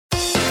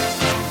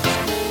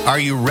Are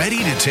you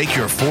ready to take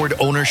your Ford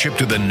ownership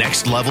to the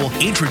next level?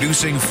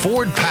 Introducing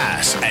Ford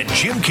Pass at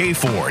Jim K.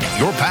 Ford,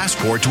 your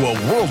passport to a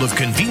world of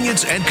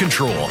convenience and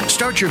control.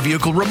 Start your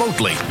vehicle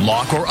remotely,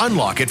 lock or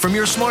unlock it from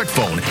your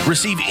smartphone,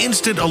 receive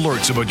instant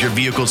alerts about your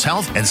vehicle's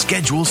health, and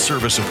schedule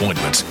service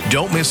appointments.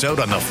 Don't miss out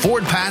on the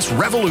Ford Pass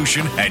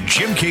revolution at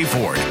Jim K.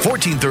 Ford,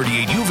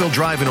 1438 Uville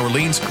Drive in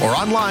Orleans, or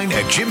online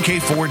at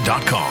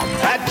jimkford.com.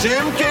 At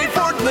Jim K.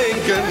 Ford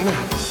Lincoln,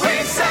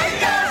 we say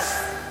yes!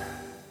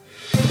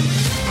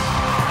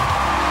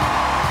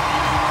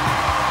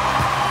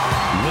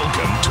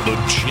 Welcome to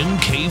the Jim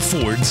K.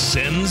 Ford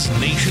Sens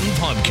Nation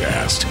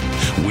podcast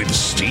with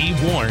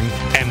Steve Warren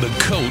and the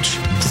coach,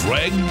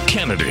 Greg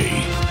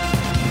Kennedy.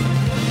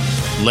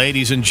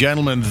 Ladies and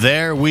gentlemen,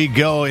 there we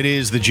go. It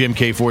is the Jim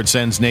K. Ford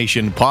Sens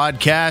Nation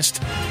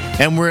podcast,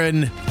 and we're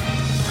in,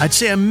 I'd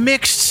say, a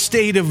mixed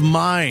state of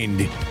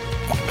mind.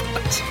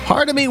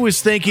 Part of me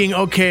was thinking,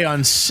 okay,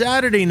 on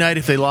Saturday night,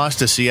 if they lost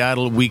to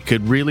Seattle, we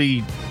could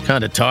really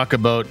kind of talk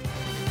about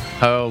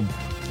how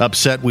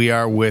upset we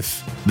are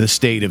with the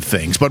state of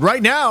things. But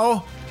right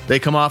now, they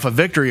come off a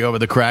victory over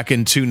the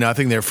Kraken,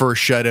 2-0, their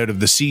first shutout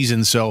of the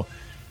season. So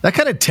that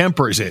kind of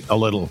tempers it a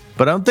little,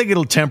 but I don't think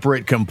it'll temper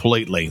it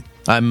completely.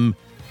 I'm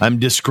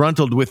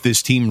disgruntled with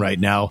this team right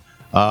now.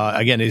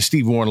 Again, it's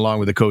Steve Warren along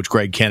with the coach,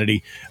 Greg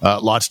Kennedy.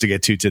 Lots to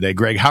get to today.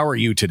 Greg, how are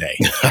you today?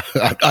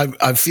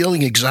 I'm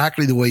feeling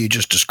exactly the way you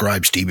just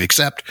described, Steve,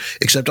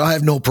 except I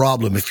have no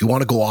problem. If you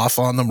want to go off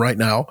on them right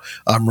now,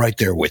 I'm right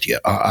there with you.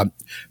 I'm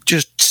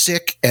just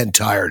sick and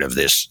tired of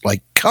this.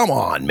 Like, come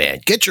on,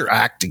 man. Get your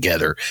act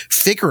together,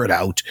 figure it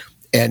out,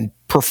 and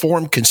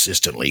perform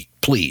consistently,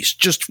 please,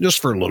 just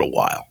for a little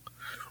while.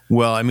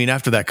 Well, I mean,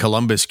 after that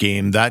Columbus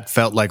game, that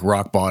felt like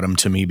rock bottom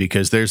to me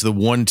because there's the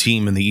one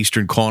team in the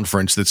Eastern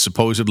Conference that's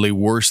supposedly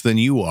worse than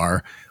you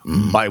are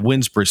by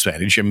wins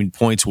percentage. I mean,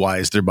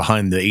 points-wise, they're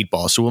behind the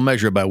 8-ball, so we'll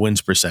measure it by wins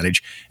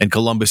percentage, and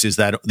Columbus is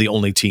the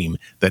only team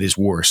that is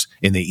worse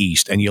in the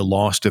East, and you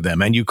lost to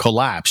them, and you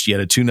collapsed. You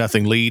had a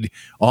 2-0 lead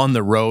on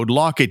the road.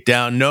 Lock it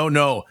down.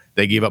 No.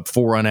 They gave up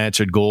 4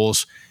 unanswered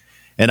goals.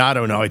 And I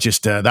don't know, it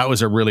just that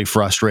was a really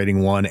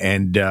frustrating one,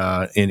 and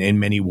in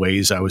many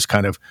ways, I was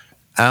kind of,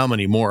 how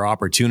many more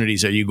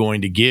opportunities are you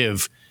going to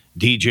give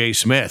DJ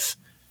Smith?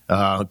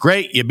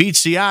 Great, you beat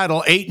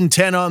Seattle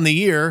 8-10 on the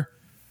year,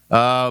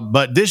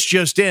 but this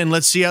just in.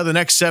 Let's see how the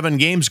next 7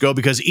 games go,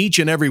 because each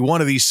and every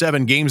one of these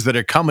 7 games that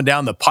are coming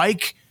down the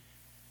pike,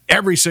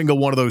 every single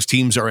one of those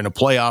teams are in a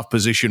playoff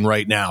position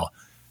right now.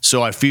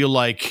 So I feel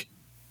like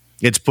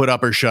it's put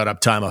up or shut up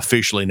time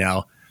officially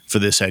now for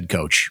this head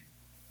coach.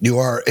 You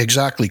are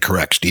exactly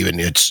correct, Stephen.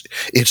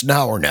 It's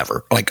now or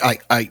never. Like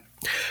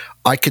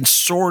I can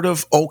sort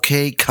of,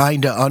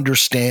 kind of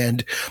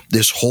understand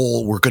this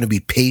whole, we're going to be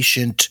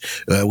patient.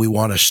 We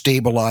want to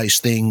stabilize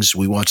things.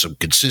 We want some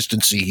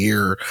consistency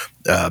here,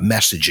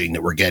 messaging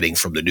that we're getting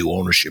from the new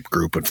ownership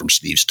group and from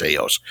Steve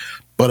Staios.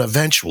 But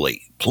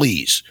eventually,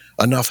 please,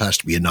 enough has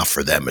to be enough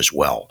for them as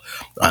well.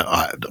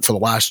 For the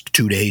last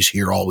 2 days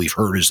here, all we've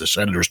heard is the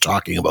Senators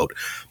talking about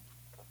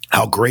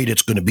how great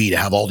it's going to be to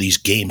have all these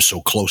games so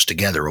close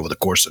together over the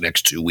course of the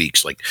next 2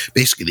 weeks. Like,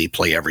 basically, they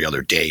play every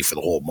other day for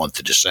the whole month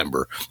of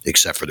December,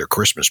 except for their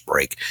Christmas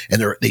break.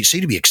 And they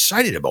seem to be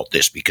excited about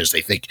this because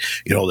they think,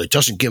 it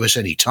doesn't give us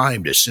any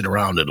time to sit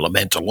around and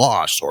lament a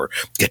loss or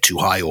get too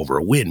high over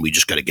a win. We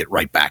just got to get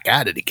right back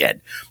at it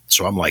again.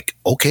 So I'm like,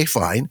 okay,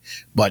 fine.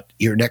 But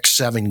your next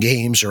 7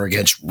 games are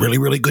against really,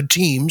 really good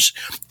teams.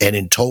 And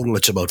in total,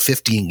 it's about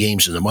 15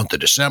 games in the month of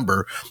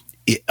December.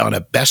 On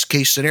a best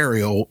case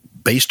scenario,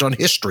 based on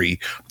history,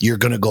 you're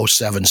going to go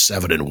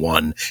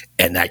 7-1,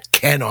 and that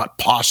cannot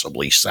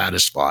possibly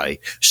satisfy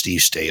Steve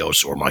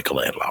Staios or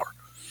Michael Andlauer.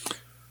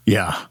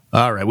 Yeah.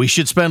 All right. We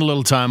should spend a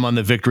little time on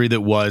the victory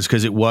that was,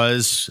 because it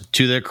was,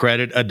 to their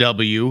credit, a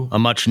W, a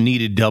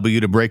much-needed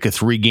W to break a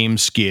 3-game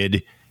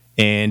skid,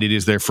 and it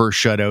is their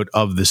first shutout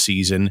of the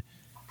season.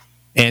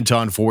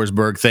 Anton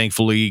Forsberg,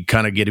 thankfully,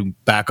 kind of getting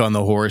back on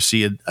the horse.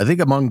 He had, I think,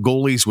 among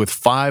goalies with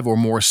 5 or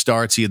more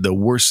starts, he had the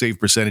worst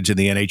save percentage in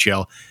the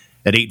NHL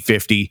at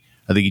 .850.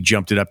 I think he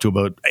jumped it up to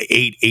about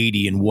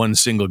 .880 in one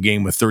single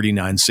game with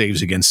 39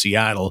 saves against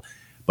Seattle.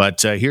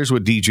 But here's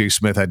what DJ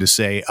Smith had to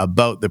say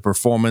about the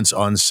performance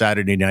on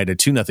Saturday night, a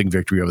 2-0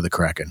 victory over the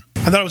Kraken.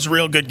 I thought it was a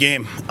real good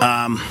game.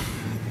 They're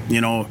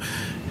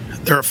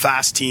a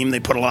fast team. They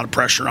put a lot of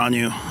pressure on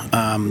you.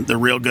 They're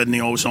real good in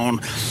the O-zone.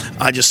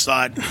 I just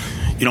thought,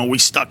 we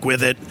stuck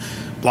with it,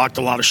 blocked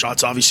a lot of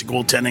shots. Obviously,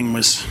 goaltending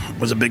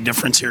was a big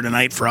difference here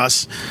tonight for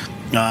us.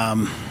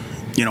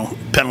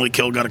 Penalty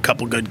kill, got a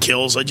couple good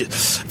kills. I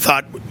just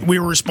thought we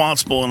were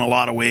responsible in a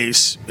lot of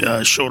ways.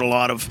 Showed a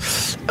lot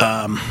of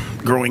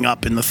growing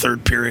up in the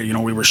third period.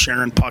 We were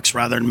sharing pucks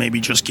rather than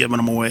maybe just giving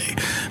them away.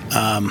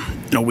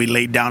 We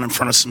laid down in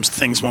front of some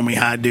things when we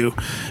had to,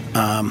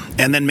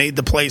 and then made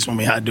the plays when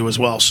we had to as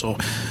well. So,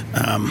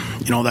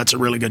 that's a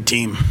really good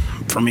team.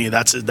 For me,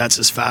 that's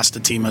as fast a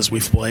team as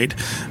we've played,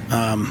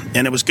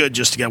 and it was good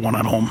just to get one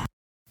at home.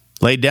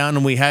 Laid down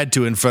and we had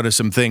to in front of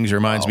some things.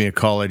 Reminds me of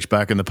college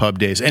back in the pub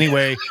days.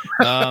 Anyway,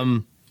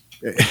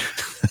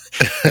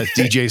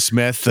 DJ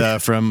Smith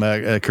from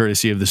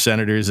courtesy of the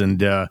Senators,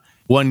 and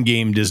one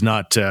game does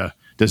not a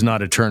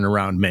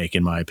turnaround make,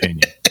 in my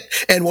opinion.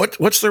 And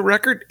what's their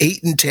record?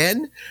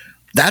 8-10.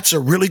 That's a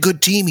really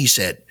good team, he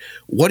said.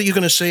 What are you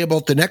going to say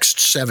about the next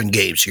 7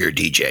 games here,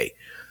 DJ?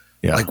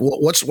 Yeah. Like,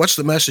 what's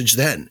the message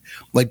then?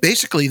 Like,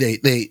 basically,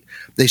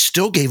 they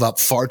still gave up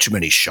far too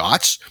many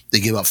shots. They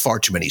gave up far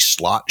too many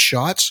slot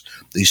shots.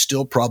 They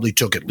still probably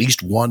took at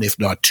least 1, if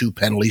not 2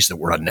 penalties that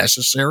were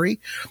unnecessary.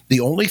 The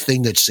only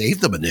thing that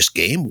saved them in this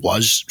game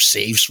was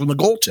saves from the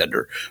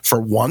goaltender. For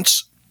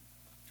once,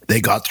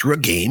 they got through a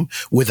game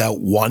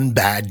without 1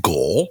 bad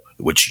goal,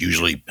 which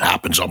usually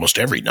happens almost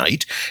every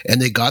night.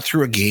 And they got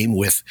through a game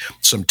with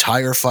some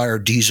tire-fire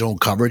D-zone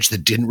coverage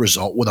that didn't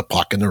result with a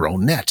puck in their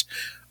own net.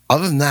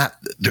 Other than that,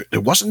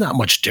 there wasn't that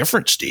much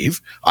difference, Steve.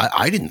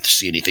 I didn't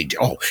see anything.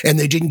 And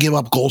they didn't give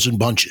up goals in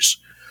bunches.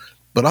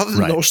 But other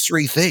than those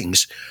 3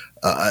 things,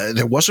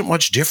 there wasn't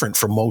much different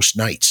from most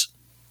nights.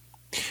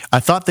 I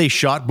thought they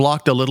shot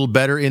blocked a little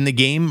better in the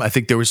game. I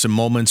think there were some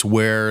moments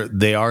where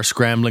they are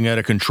scrambling out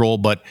of control,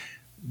 but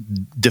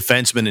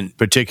defensemen in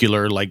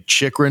particular, like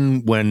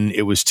Chychrun, when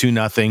it was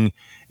 2-0,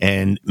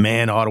 and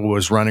Ottawa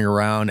was running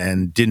around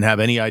and didn't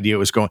have any idea what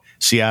was going.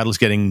 Seattle's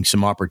getting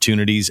some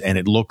opportunities, and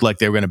it looked like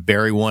they were going to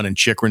bury one, and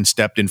Chychrun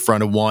stepped in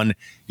front of one.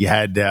 You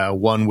had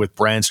one with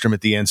Brandstrom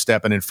at the end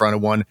stepping in front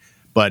of one.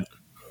 But,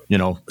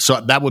 so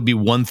that would be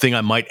one thing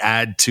I might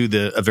add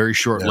to a very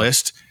short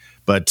list.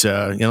 But,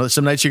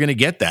 some nights you're going to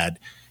get that.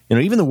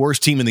 Even the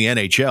worst team in the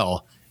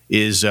NHL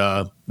is,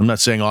 I'm not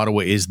saying Ottawa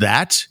is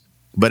that,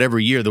 but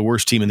every year the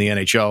worst team in the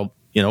NHL,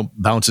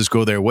 bounces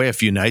go their way a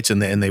few nights and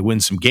they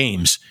win some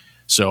games.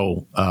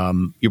 So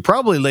you're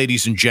probably,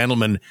 ladies and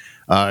gentlemen,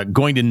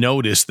 going to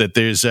notice that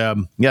there's a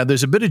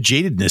bit of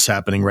jadedness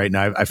happening right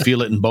now. I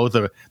feel it in both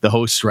of the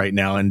hosts right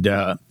now.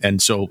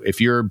 And so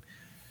if you're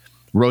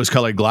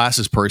rose-colored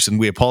glasses person,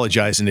 we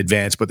apologize in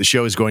advance, but the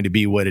show is going to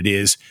be what it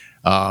is.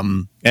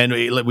 And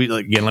let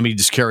me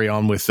just carry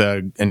on with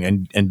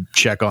and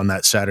check on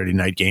that Saturday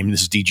night game.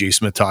 This is DJ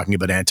Smith talking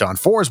about Anton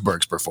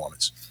Forsberg's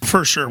performance.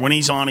 For sure. When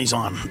he's on, he's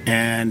on.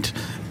 And,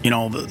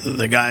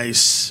 the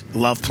guys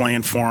love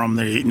playing for him.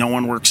 No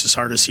one works as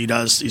hard as he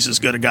does. He's as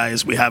good a guy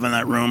as we have in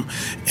that room.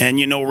 And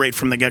right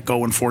from the get-go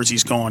when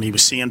Forsy's going, he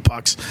was seeing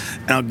pucks.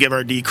 And I'll give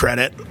our D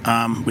credit.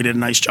 We did a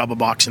nice job of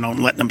boxing out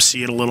and letting him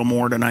see it a little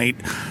more tonight.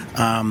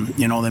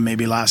 Than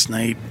maybe last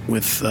night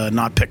with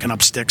not picking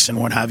up sticks and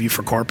what have you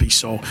for Korpi.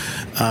 So,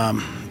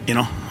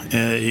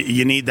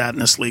 you need that in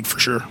this league for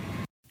sure.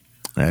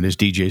 That is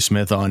DJ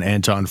Smith on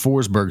Anton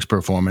Forsberg's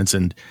performance,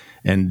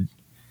 and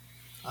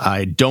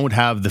I don't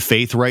have the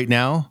faith right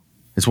now.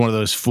 It's one of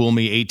those fool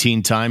me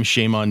 18 times,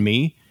 shame on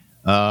me,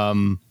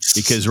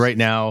 because right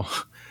now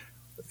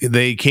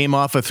they came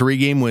off a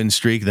 3-game win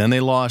streak, then they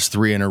lost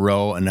 3 in a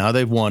row, and now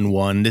they've won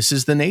 1. This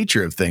is the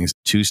nature of things.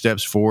 2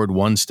 steps forward,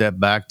 1 step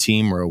back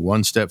team, or a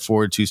 1 step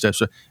forward, 2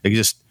 steps. There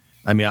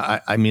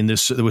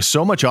was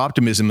so much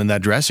optimism in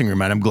that dressing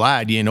room, and I'm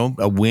glad.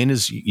 A win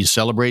is you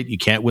celebrate. You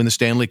can't win the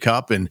Stanley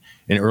Cup in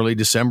early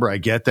December. I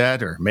get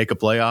that, or make a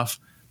playoff.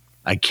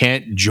 I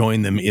can't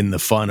join them in the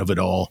fun of it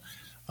all,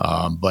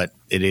 but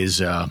it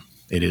is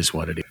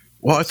what it is.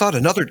 Well, I thought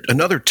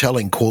another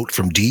telling quote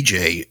from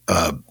DJ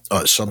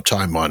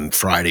sometime on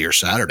Friday or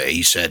Saturday.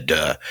 He said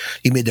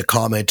he made the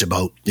comment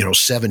about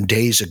 7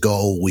 days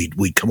ago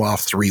we'd come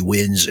off 3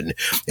 wins and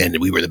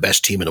we were the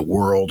best team in the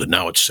world, and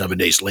now it's 7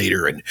 days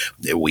later and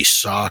we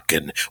suck,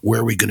 and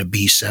where are we going to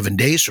be 7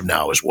 days from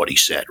now is what he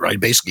said, right?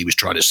 Basically, he was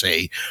trying to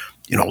say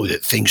that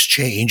things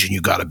change and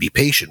you got to be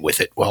patient with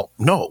it. Well,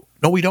 no,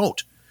 we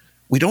don't.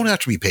 We don't have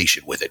to be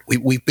patient with it.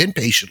 We've been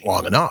patient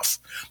long enough.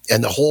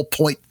 And the whole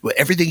point,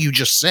 everything you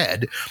just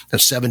said,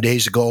 7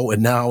 days ago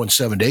and now and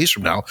 7 days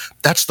from now,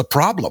 that's the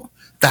problem.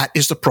 That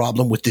is the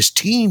problem with this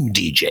team,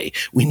 DJ.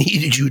 We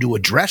needed you to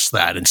address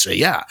that and say,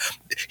 yeah,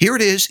 here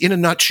it is in a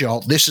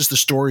nutshell. This is the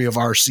story of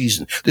our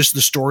season. This is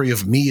the story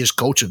of me as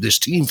coach of this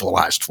team for the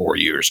last 4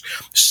 years.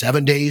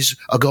 7 days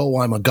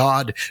ago, I'm a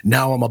god.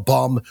 Now I'm a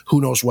bum.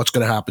 Who knows what's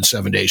going to happen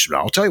 7 days from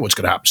now? I'll tell you what's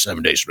going to happen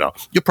 7 days from now.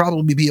 You'll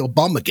probably be a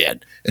bum again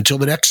until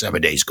the next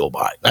 7 days go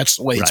by. That's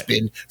the way it's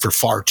been for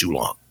far too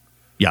long.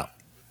 Yeah.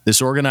 This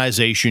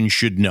organization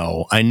should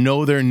know. I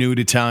know they're new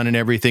to town and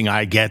everything.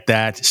 I get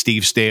that.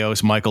 Steve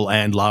Staios, Michael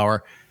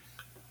Andlauer.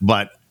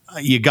 But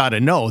you got to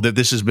know that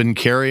this has been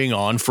carrying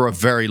on for a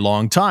very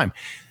long time.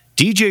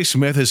 DJ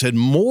Smith has had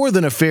more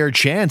than a fair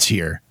chance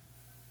here.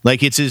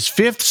 Like, it's his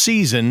 5th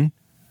season,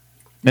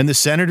 and the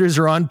Senators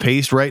are on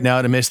pace right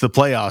now to miss the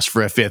playoffs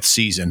for a 5th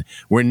season.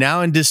 We're now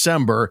in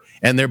December,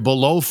 and they're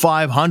below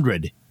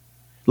 500.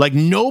 Like,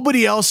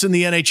 nobody else in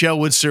the NHL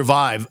would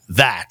survive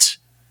that.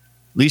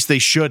 At least they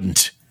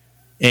shouldn't.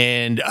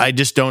 And I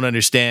just don't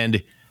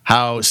understand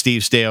how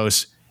Steve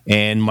Staios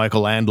and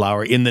Michael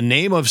Andlauer, in the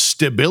name of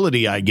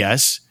stability, I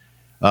guess,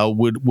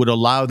 would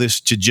allow this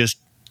to just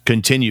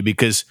continue.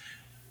 Because,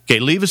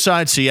 leave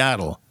aside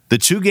Seattle. The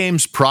 2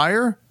 games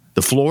prior,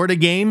 the Florida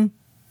game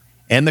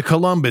and the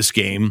Columbus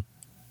game,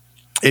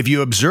 if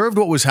you observed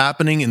what was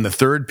happening in the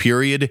third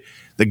period,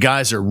 the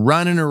guys are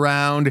running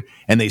around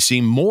and they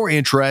seem more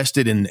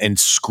interested in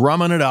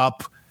scrumming it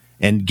up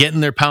and getting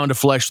their pound of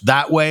flesh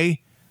that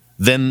way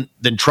than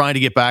trying to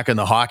get back in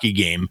the hockey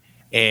game.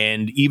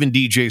 And even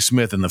DJ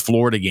Smith in the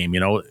Florida game,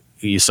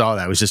 you saw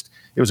that.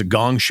 It was a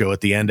gong show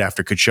at the end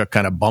after Tkachuk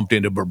kind of bumped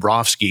into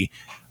Bobrovsky.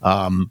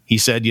 He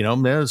said, it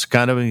was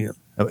kind of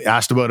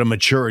asked about a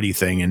maturity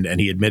thing, and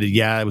he admitted,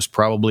 it was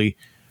probably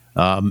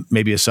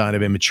maybe a sign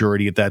of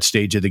immaturity at that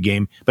stage of the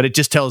game. But it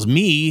just tells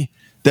me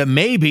that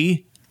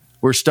maybe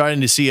we're starting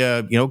to see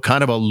a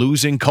kind of a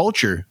losing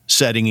culture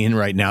setting in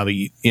right now.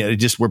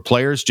 That where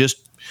players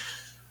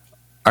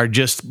are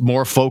just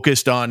more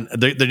focused on,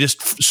 they're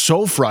just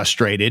so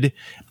frustrated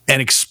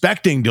and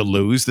expecting to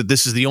lose that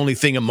this is the only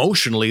thing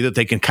emotionally that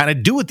they can kind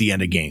of do at the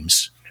end of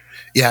games.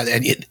 Yeah,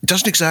 and it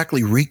doesn't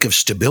exactly reek of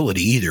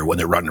stability either when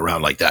they're running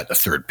around like that in the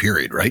third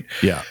period, right?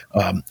 Yeah.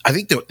 I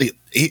think that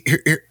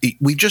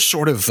we just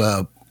sort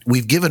of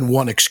we've given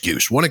one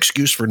excuse. One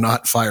excuse for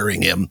not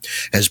firing him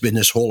has been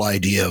this whole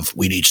idea of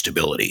we need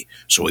stability,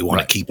 so we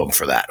want to keep him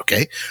for that,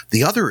 okay?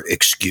 The other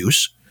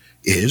excuse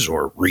is,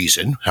 or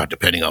reason,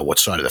 depending on what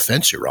side of the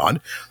fence you're on,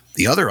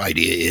 the other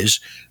idea is,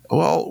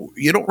 well,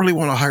 you don't really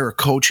want to hire a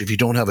coach if you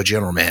don't have a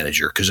general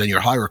manager, because then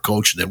you'll hire a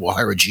coach and then we'll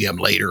hire a GM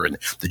later and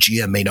the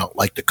GM may not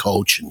like the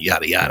coach and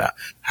yada, yada.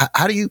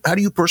 How do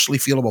you personally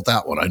feel about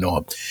that one? I know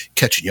I'm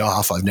catching you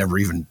off. I've never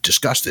even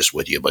discussed this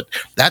with you, but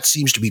that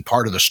seems to be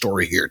part of the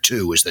story here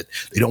too, is that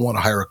they don't want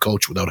to hire a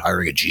coach without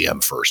hiring a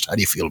GM first. How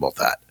do you feel about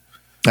that?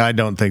 I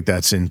don't think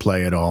that's in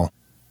play at all.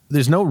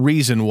 There's no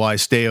reason why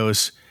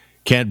Staios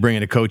can't bring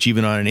in a coach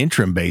even on an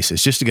interim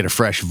basis just to get a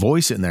fresh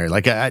voice in there.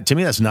 Like, to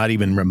me, that's not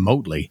even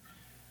remotely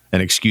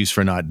an excuse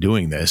for not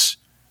doing this.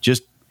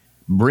 Just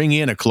bring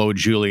in a Claude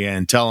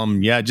Julien, tell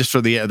him, just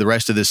for the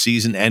rest of the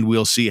season, and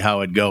we'll see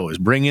how it goes.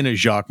 Bring in a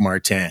Jacques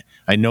Martin.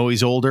 I know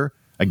he's older.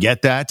 I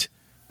get that.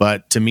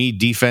 But to me,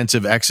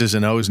 defensive X's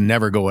and O's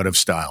never go out of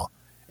style.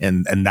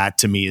 And that,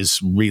 to me,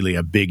 is really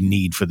a big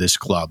need for this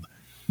club.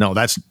 No,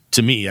 that's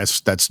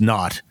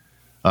not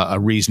a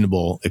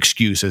reasonable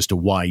excuse as to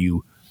why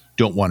you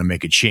don't want to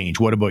make a change.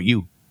 What about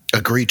you?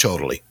 Agree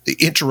totally. The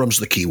interim's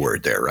the key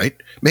word there, right?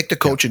 Make the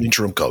coach an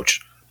interim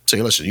coach.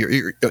 Say, listen,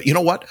 you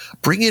know what?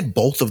 Bring in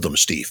both of them,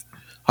 Steve.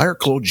 Hire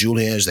Claude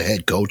Julien as the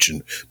head coach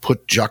and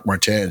put Jacques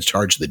Martin in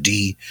charge of the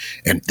D.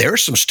 And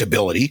there's some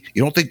stability.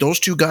 You don't think those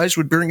two guys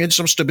would bring in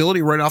some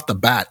stability right off the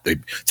bat?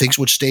 Things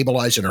would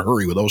stabilize in a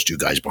hurry with those two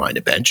guys behind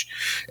the bench.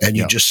 And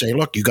you just say,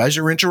 look, you guys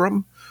are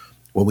interim.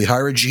 When we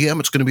hire a GM,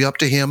 it's going to be up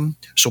to him.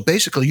 So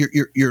basically,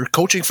 you're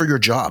coaching for your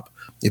job.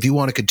 If you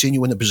want to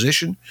continue in the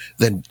position,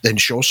 then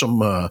show some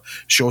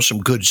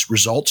good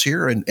results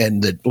here, and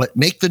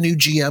make the new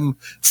GM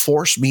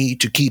force me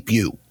to keep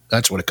you.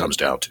 That's what it comes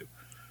down to.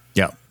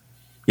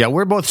 Yeah,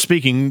 we're both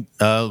speaking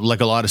like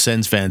a lot of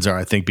Sens fans are,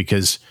 I think,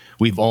 because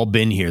we've all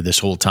been here this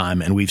whole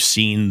time and we've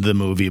seen the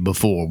movie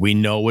before. We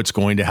know what's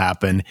going to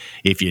happen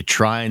if you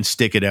try and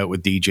stick it out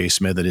with DJ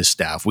Smith and his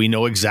staff. We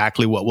know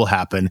exactly what will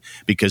happen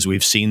because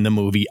we've seen the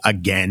movie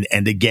again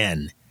and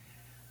again.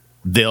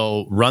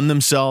 They'll run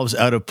themselves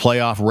out of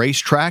playoff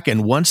racetrack,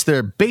 and once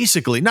they're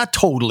basically, not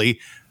totally,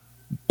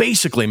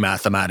 basically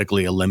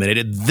mathematically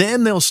eliminated,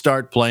 then they'll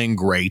start playing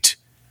great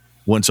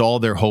once all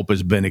their hope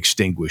has been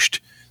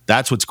extinguished.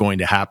 That's what's going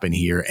to happen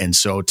here. And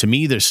so to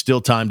me, there's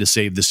still time to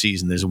save the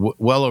season. There's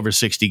well over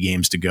 60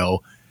 games to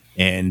go.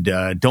 And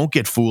don't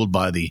get fooled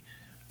by the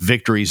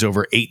victories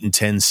over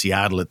 8-10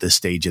 Seattle at this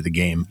stage of the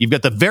game. You've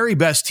got the very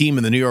best team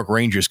in the New York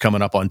Rangers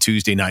coming up on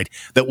Tuesday night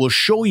that will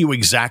show you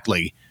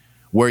exactly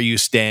where you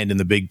stand in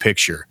the big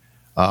picture.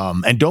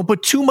 And don't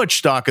put too much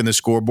stock in the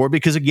scoreboard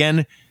because,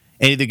 again,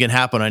 anything can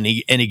happen on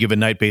any given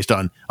night based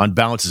on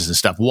balances and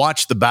stuff.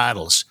 Watch the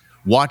battles.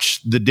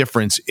 Watch the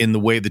difference in the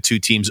way the two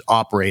teams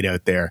operate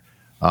out there.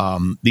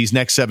 These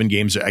next 7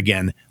 games,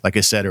 again, like I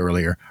said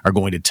earlier, are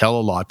going to tell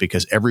a lot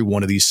because every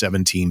one of these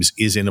 7 teams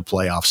is in a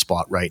playoff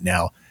spot right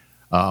now.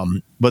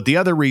 But the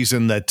other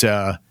reason that,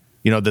 that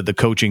the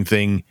coaching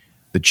thing,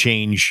 the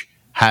change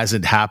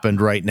hasn't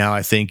happened right now,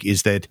 I think,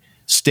 is that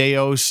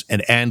Staios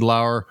and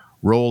Andlauer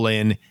roll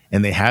in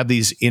and they have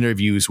these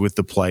interviews with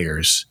the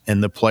players.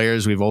 And the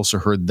players, we've also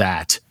heard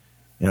that,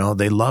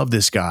 they love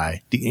this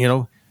guy.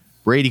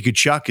 Brady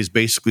Tkachuk is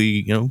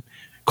basically,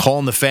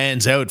 calling the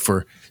fans out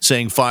for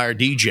saying fire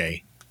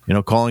DJ,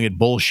 calling it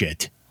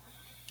bullshit.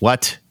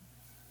 What?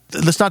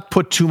 Let's not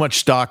put too much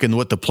stock in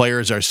what the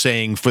players are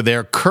saying for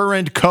their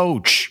current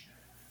coach.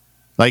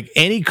 Like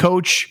any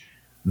coach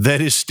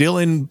that is still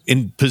in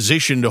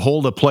position to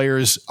hold a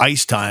player's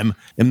ice time,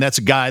 and that's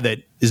a guy that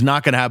is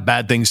not going to have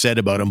bad things said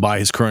about him by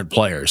his current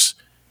players.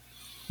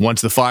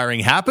 Once the firing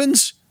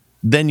happens,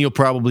 then you'll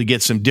probably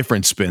get some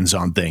different spins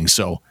on things.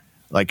 So,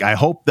 I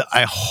hope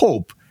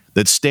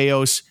that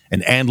Staios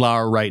and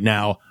Andlauer right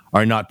now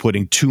are not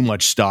putting too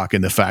much stock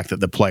in the fact that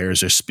the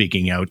players are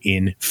speaking out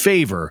in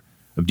favor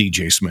of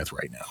DJ Smith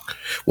right now.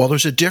 Well,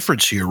 there's a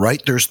difference here,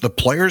 right? There's the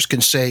players can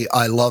say,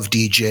 I love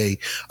DJ.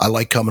 I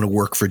like coming to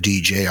work for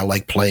DJ. I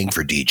like playing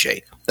for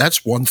DJ.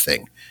 That's one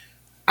thing.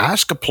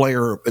 ask a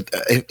player,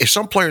 if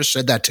some players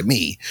said that to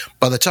me,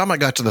 by the time I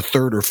got to the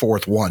third or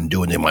fourth one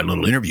doing my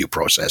little interview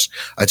process,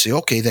 I'd say,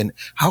 okay, then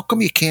how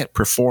come you can't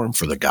perform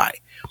for the guy?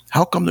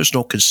 How come there's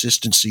no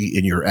consistency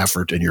in your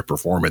effort and your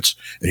performance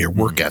and your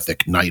work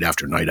ethic night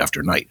after night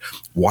after night?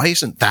 Why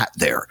isn't that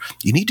there?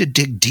 You need to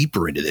dig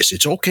deeper into this.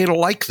 It's okay to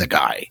like the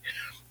guy.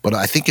 But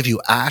I think if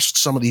you asked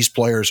some of these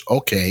players,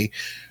 okay,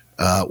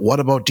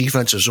 what about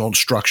defensive zone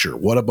structure?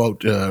 What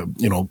about,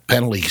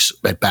 penalties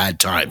at bad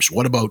times?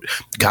 What about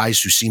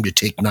guys who seem to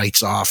take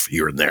nights off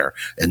here and there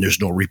and there's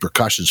no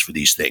repercussions for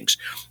these things?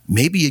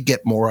 Maybe you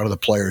get more out of the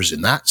players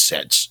in that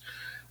sense.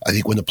 I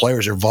think when the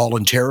players are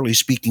voluntarily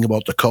speaking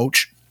about the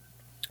coach,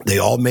 they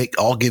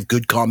all give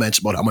good comments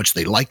about how much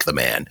they like the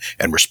man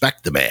and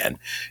respect the man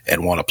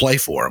and want to play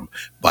for him.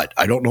 But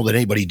I don't know that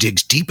anybody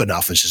digs deep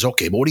enough and says,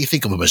 okay, but what do you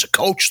think of him as a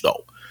coach,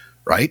 though?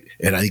 Right?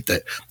 And I think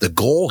that the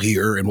goal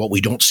here and what we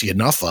don't see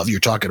enough of, you're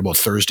talking about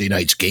Thursday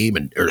night's game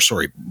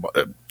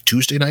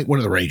Tuesday night? When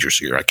are the Rangers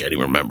here? I can't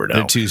even remember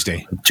now.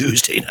 Tuesday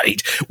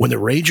night. When the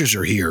Rangers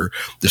are here,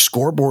 the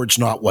scoreboard's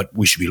not what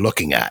we should be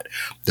looking at.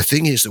 The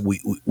thing is that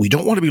we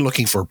don't want to be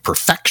looking for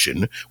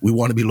perfection. We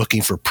want to be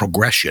looking for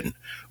progression.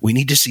 We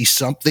need to see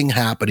something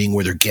happening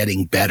where they're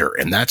getting better.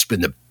 And that's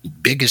been the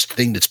biggest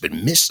thing that's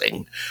been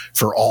missing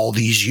for all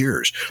these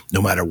years.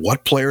 No matter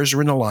what players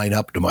are in the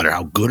lineup, no matter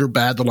how good or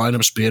bad the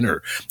lineup's been,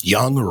 or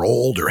young or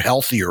old or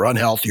healthy or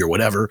unhealthy or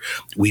whatever,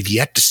 we've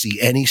yet to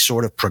see any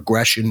sort of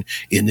progression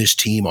in this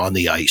team on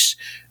the ice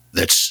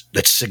that's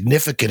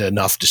significant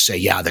enough to say,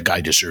 yeah, the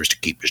guy deserves to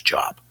keep his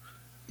job.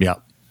 Yeah.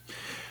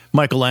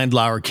 Michael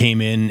Landauer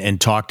came in and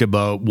talked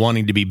about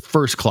wanting to be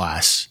first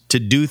class, to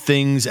do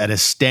things at a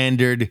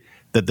standard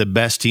that the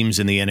best teams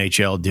in the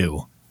NHL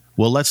do.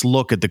 Well, let's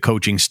look at the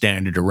coaching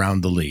standard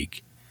around the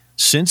league.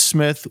 Since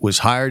Smith was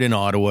hired in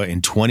Ottawa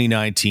in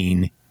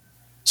 2019,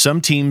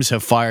 some teams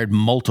have fired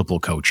multiple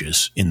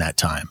coaches in that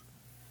time.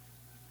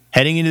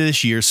 Heading into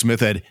this year, Smith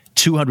had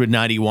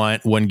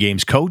 291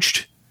 games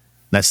coached.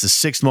 That's the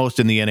sixth most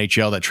in the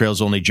NHL. That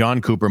trails only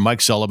John Cooper, Mike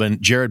Sullivan,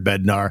 Jared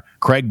Bednar,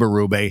 Craig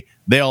Berube.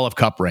 They all have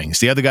cup rings.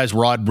 The other guy's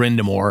Rod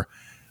Brind'Amour,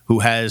 who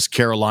has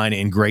Carolina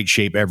in great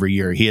shape every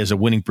year. He has a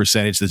winning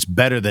percentage that's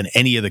better than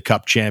any of the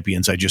cup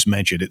champions I just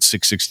mentioned at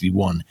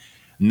 .661.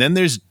 And then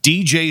there's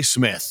DJ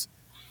Smith.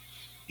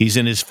 He's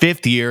in his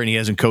fifth year, and he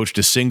hasn't coached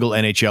a single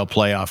NHL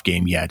playoff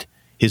game yet.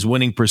 His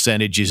winning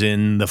percentage is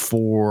in the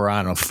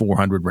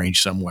 400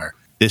 range somewhere.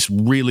 This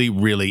really,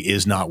 really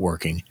is not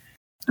working.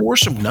 There were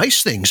some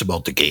nice things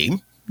about the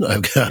game.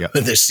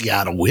 The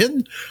Seattle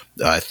win.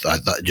 I thought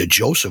the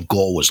Joseph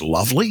goal was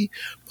lovely.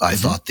 I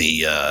thought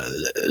the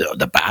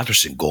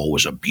Batherson goal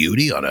was a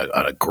beauty on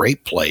a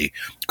great play,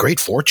 great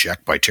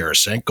forecheck by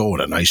Tarasenko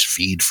and a nice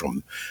feed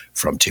from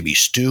Timmy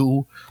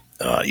Stu.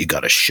 You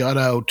got a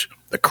shutout.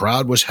 The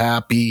crowd was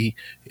happy.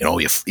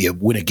 You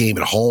win a game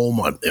at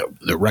home.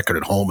 The record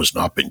at home has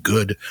not been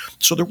good.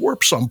 So there were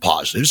some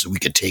positives that we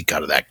could take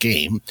out of that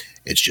game.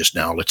 It's just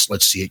now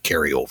let's see it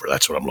carry over.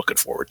 That's what I'm looking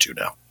forward to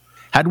now.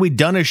 Had we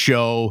done a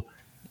show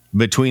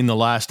between the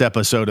last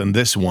episode and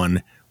this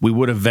one, we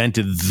would have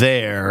vented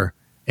there,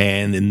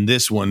 and in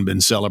this one been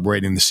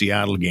celebrating the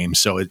Seattle game.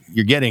 So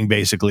you're getting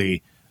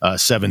basically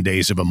 7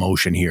 days of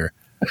emotion here.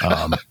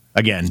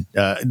 Again,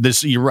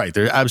 you're right.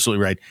 They're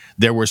absolutely right.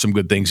 There were some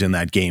good things in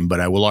that game, but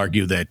I will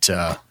argue that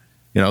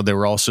there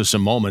were also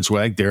some moments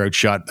where they're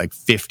outshot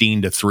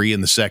 15-3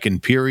 in the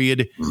second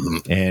period,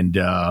 and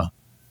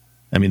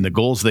the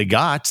goals they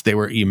got,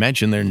 you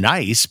mentioned they're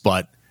nice,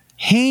 but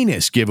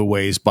heinous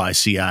giveaways by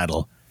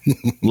Seattle. You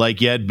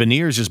had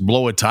Beniers just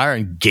blow a tire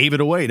and gave it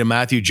away to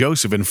Matthew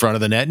Joseph in front of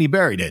the net, and he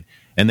buried it.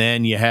 And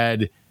then you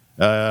had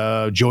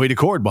Joey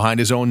Decord behind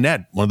his own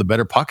net, one of the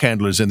better puck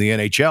handlers in the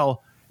NHL,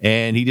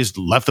 and he just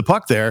left the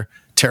puck there.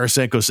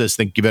 Tarasenko says,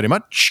 thank you very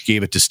much.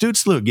 Gave it to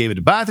Stützle, gave it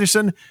to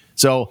Batherson.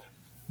 So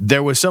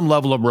there was some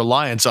level of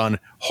reliance on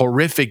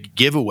horrific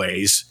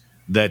giveaways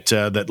that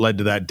led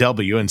to that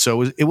W. And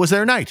so it was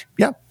their night.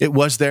 Yeah, it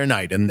was their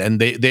night.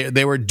 And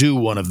they were due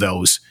one of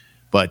those.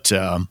 But,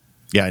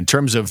 in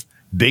terms of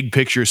big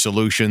picture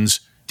solutions,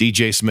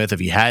 DJ Smith, if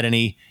he had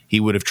any, he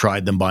would have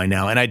tried them by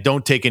now. And I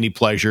don't take any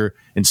pleasure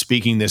in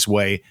speaking this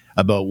way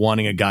about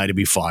wanting a guy to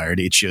be fired.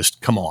 It's just,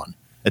 come on.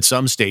 At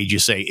some stage, you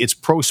say it's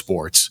pro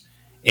sports,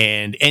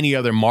 and any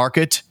other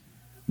market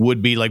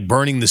would be like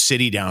burning the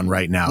city down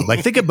right now.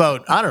 Think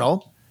about, I don't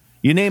know,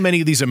 you name any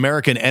of these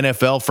American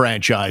NFL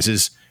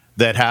franchises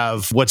that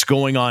have what's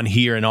going on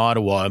here in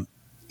Ottawa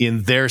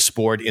in their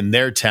sport, in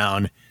their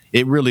town.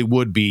 It really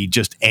would be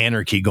just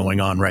anarchy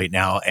going on right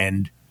now.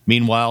 And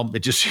meanwhile,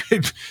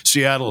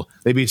 Seattle,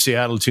 they beat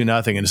Seattle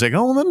 2-0. And it's like,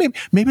 oh, well,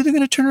 maybe they're going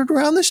to turn it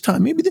around this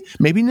time. Maybe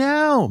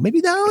now they're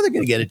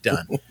going to get it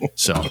done.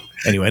 So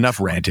anyway,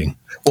 enough ranting.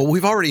 Well,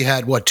 we've already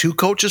had, 2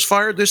 coaches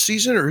fired this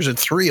season, or is it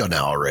 3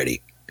 now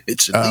already?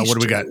 It's at least what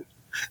do we got?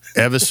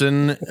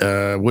 Everson,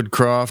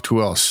 Woodcroft,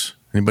 who else?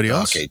 Anybody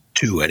else? Okay,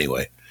 2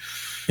 anyway.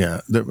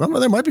 Yeah, there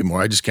might be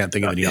more. I just can't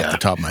think of any off the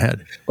top of my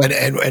head.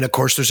 And of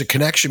course, there's a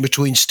connection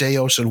between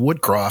Staios and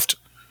Woodcroft.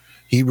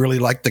 He really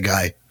liked the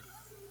guy.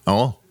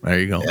 Oh, there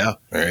you go. Yeah,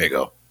 there you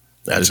go.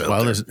 That's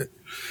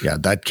yeah,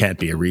 that can't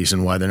be a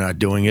reason why they're not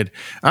doing it.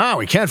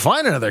 We can't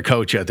find another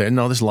coach out there.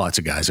 No, there's lots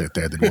of guys out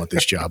there that want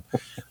this job.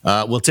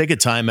 We'll take a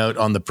timeout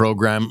on the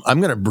program. I'm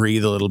going to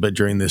breathe a little bit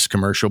during this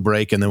commercial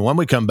break, and then when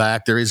we come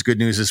back, there is good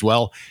news as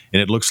well,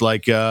 and it looks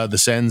like the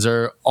Sens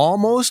are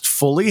almost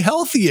fully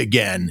healthy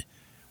again.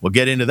 We'll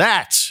get into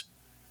that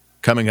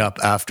coming up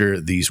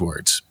after these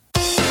words.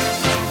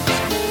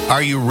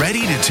 Are you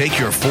ready to take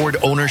your Ford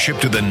ownership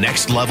to the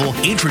next level?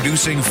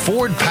 Introducing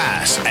Ford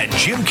Pass at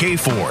Jim K.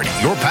 Ford,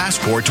 your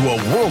passport to a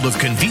world of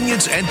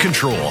convenience and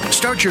control.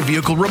 Start your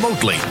vehicle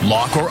remotely,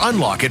 lock or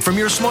unlock it from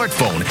your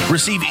smartphone,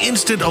 receive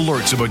instant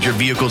alerts about your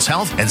vehicle's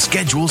health, and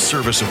schedule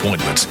service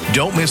appointments.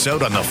 Don't miss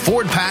out on the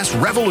Ford Pass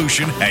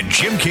revolution at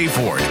Jim K.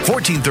 Ford,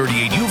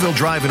 1438 Uville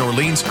Drive in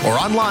Orleans, or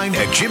online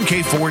at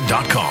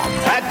jimkford.com.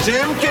 At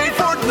Jim K.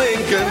 Ford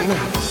Lincoln,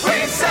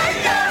 we say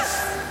yes.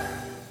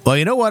 Well,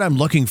 you know what? I'm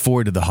looking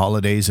forward to the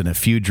holidays and a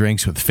few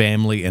drinks with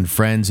family and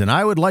friends, and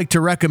I would like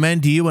to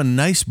recommend to you a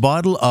nice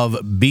bottle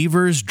of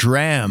Beaver's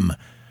Dram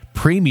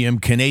premium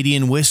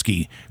Canadian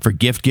whiskey for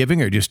gift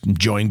giving or just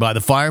enjoying by the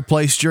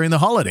fireplace during the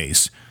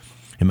holidays.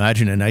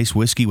 Imagine a nice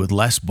whiskey with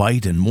less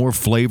bite and more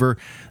flavor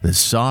that's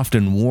soft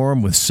and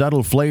warm with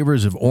subtle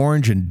flavors of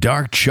orange and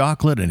dark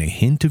chocolate and a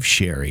hint of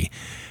sherry.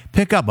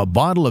 Pick up a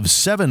bottle of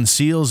Seven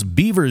Seals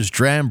Beaver's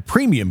Dram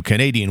Premium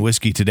Canadian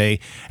Whiskey today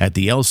at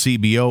the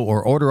LCBO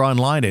or order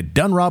online at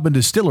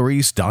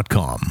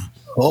DunrobinDistilleries.com.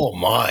 Oh,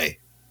 my.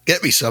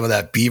 Get me some of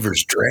that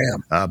Beaver's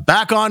Dram.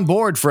 Back on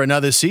board for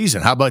another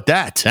season. How about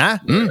that? Huh?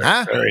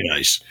 Very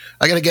nice.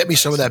 I got to get me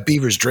some of that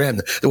Beaver's Dram.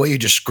 The way you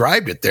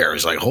described it there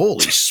is like,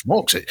 holy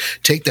smokes.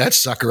 Take that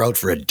sucker out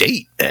for a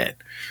date, man.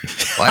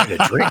 Buy it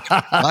a drink.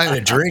 Buy it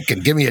a drink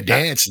and give me a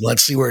dance and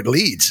let's see where it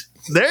leads.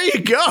 There you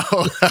go.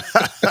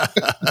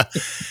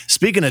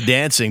 Speaking of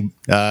dancing,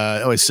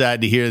 it was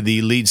sad to hear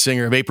the lead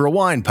singer of April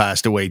Wine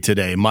passed away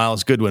today.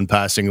 Miles Goodwin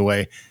passing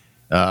away.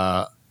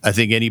 I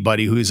think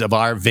anybody who's of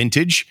our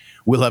vintage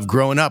will have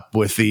grown up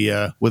with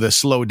a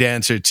slow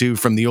dance or two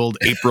from the old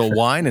April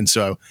Wine, and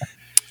so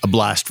a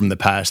blast from the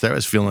past there. I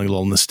was feeling a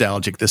little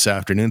nostalgic this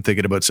afternoon,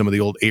 thinking about some of the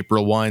old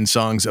April Wine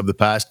songs of the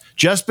past.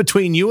 Just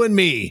between you and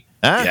me.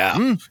 Huh?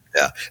 Yeah.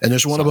 Yeah. And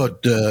there's one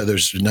about,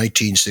 there's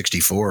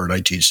 1964 or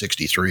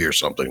 1963 or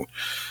something.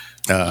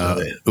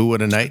 Ooh,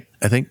 What a Night,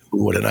 I think.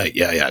 Ooh, What a Night.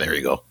 Yeah, there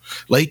you go.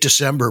 Late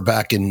December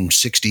back in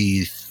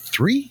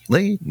 63?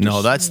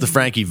 No, that's the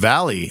Frankie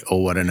Valli, Oh,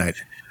 What a Night.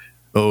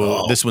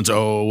 Oh, this one's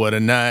Oh, What a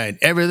Night.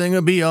 Everything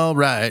will be all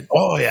right.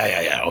 Oh,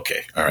 yeah.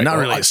 Okay. All right. Not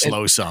really a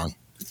slow song.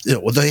 Yeah,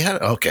 well, they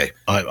had okay.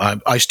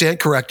 I stand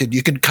corrected.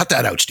 You can cut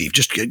that out, Steve.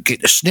 Just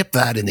snip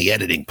that in the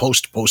editing,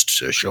 post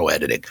show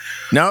editing.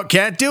 No,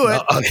 can't do it.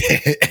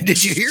 Okay.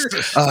 Did you hear?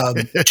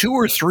 2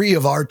 or 3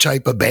 of our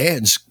type of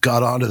bands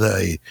got onto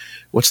the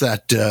what's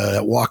that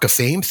Walk of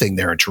Fame thing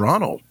there in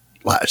Toronto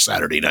last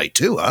Saturday night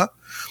too, huh?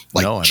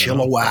 Like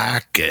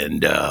Chilliwack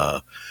and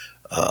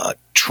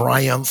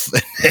Triumph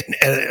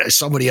and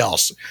somebody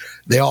else.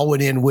 They all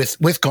went in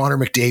with Connor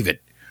McDavid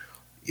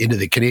into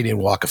the Canadian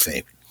Walk of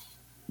Fame.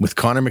 With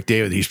Connor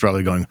McDavid, he's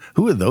probably going,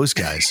 who are those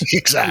guys?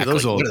 Exactly.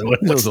 Those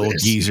old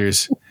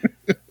geezers.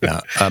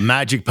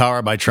 Magic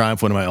Power by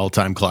Triumph, one of my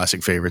all-time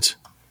classic favorites.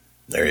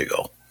 There you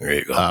go.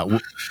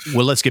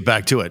 Well, let's get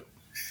back to it.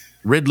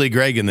 Ridley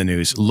Gregg in the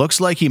news. Looks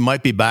like he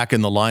might be back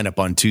in the lineup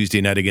on Tuesday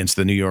night against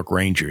the New York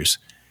Rangers.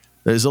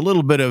 There's a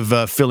little bit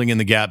of filling in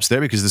the gaps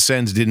there because the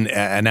Sens didn't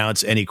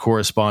announce any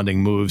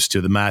corresponding moves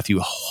to the Matthew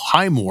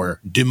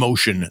Highmore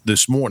demotion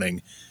this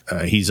morning.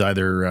 He's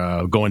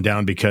either going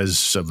down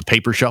because of a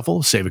paper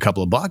shuffle, save a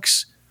couple of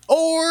bucks,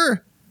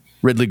 or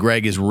Ridley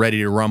Gregg is ready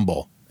to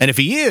rumble. And if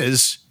he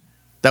is,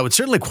 that would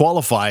certainly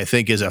qualify, I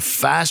think, as a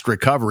fast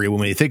recovery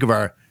when we think of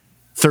our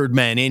third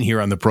man in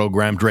here on the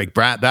program, Drake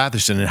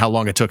Batherson, and how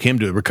long it took him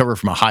to recover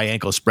from a high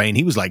ankle sprain.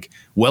 He was like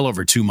well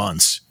over 2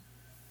 months.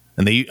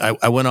 And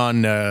I went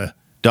on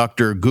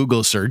Dr.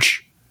 Google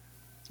search,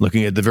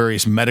 looking at the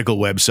various medical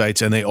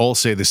websites, and they all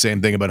say the same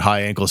thing about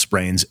high ankle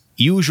sprains,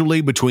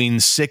 usually between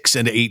 6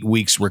 and 8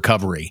 weeks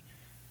recovery.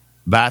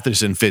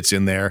 Batherson fits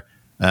in there.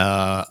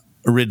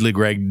 Ridley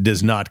Gregg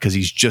does not because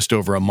he's just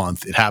over a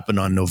month. It happened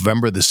on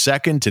November the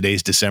 2nd.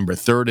 Today's December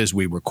 3rd as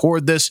we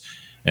record this,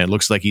 and it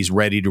looks like he's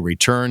ready to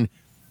return.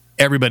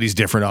 Everybody's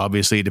different,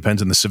 obviously. It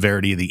depends on the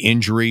severity of the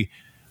injury.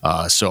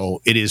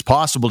 So it is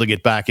possible to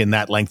get back in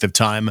that length of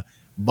time,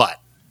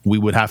 but we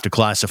would have to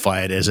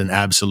classify it as an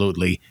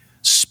absolutely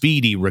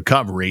speedy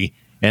recovery,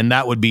 and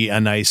that would be a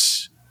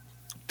nice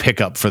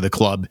pickup for the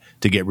club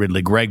to get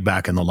Ridley Gregg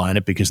back in the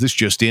lineup because this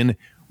just in,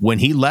 when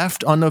he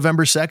left on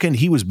November 2nd,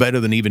 he was better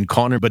than even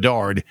Connor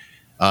Bedard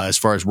as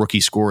far as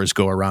rookie scorers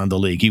go around the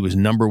league. He was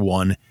number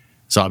 1.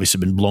 It's obviously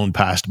been blown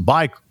past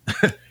by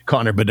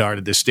Connor Bedard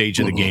at this stage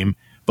of the game,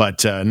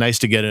 but nice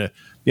to get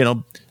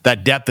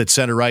that depth at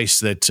center ice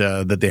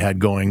that they had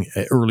going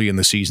early in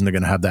the season. They're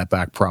going to have that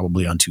back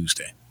probably on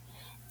Tuesday.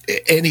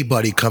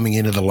 anybody coming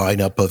into the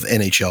lineup of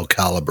NHL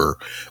caliber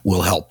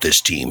will help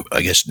this team.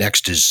 I guess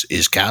next is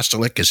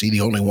Kastelik. Is he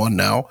the only one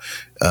now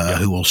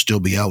who will still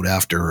be out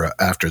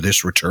after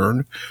this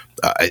return?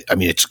 I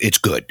mean, it's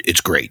good.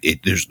 It's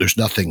great. There's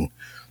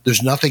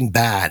nothing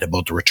bad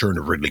about the return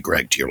of Ridley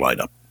Gregg to your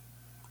lineup.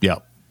 Yeah.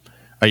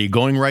 Are you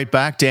going right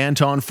back to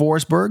Anton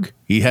Forsberg?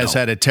 He has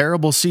had a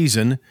terrible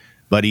season,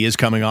 but he is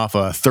coming off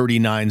a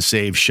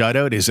 39-save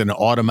shutout. Is it an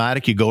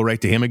automatic? You go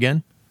right to him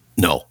again?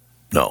 No.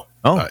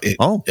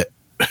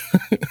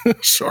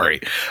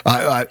 Sorry.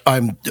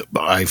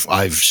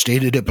 I've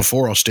stated it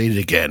before. I'll state it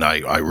again.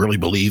 I really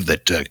believe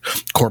that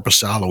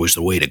Korpisalo is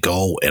the way to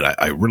go, and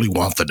I really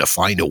want them to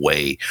find a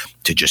way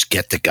to just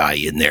get the guy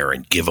in there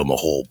and give him a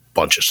whole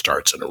bunch of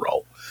starts in a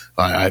row.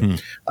 I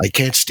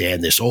can't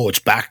stand this. Oh, it's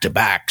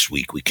back-to-backs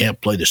week. We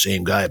can't play the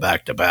same guy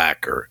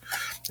back-to-back. Or,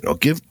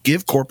 give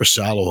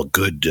Korpisalo a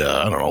good,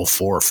 4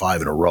 or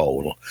 5 in a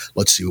row.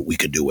 Let's see what we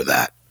can do with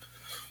that.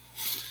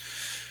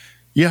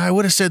 Yeah, I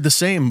would have said the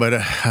same, but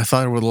I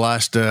thought over the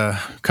last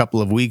couple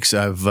of weeks,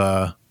 there's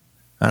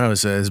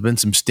been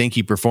some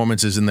stinky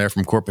performances in there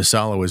from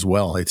Korpisalo as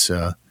well. It's,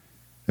 the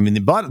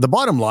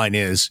bottom line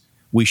is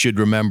we should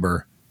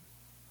remember,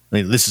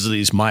 this is at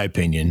least my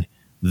opinion,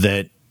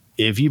 that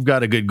if you've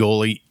got a good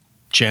goalie,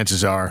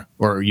 chances are,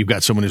 or you've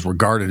got someone who's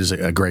regarded as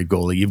a great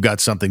goalie, you've got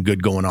something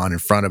good going on in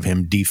front of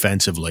him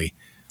defensively.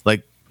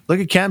 Like, look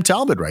at Cam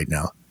Talbot right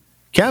now.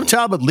 Cam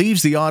Talbot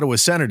leaves the Ottawa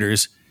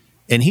Senators,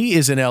 and he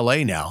is in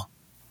L.A. now.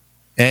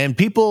 And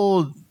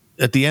people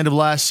at the end of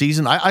last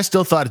season, I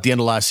still thought at the end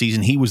of last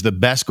season he was the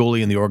best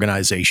goalie in the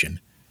organization.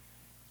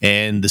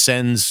 And the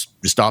Sens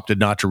just opted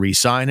not to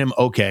re-sign him.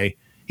 Okay,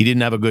 he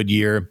didn't have a good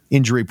year.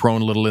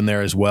 Injury-prone a little in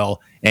there as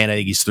well. And I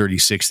think he's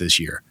 36 this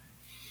year.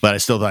 But I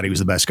still thought he was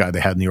the best guy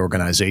they had in the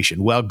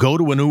organization. Well, go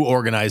to a new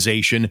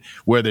organization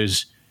where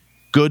there's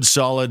good,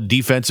 solid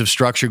defensive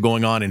structure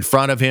going on in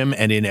front of him.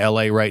 And in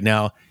LA right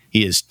now,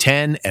 he is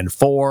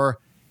 10-4.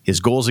 His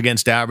goals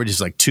against average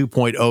is like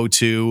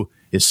 2.02.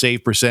 His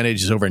save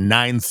percentage is over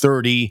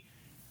 930.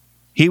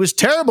 He was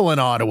terrible in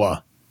Ottawa.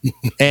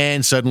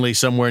 And suddenly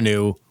somewhere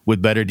new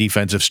with better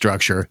defensive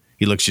structure,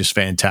 he looks just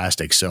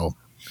fantastic. So,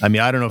 I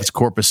don't know if it's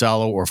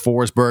Korpisalo or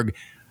Forsberg,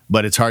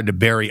 but it's hard to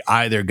bury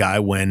either guy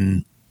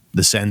when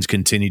the Sens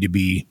continue to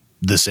be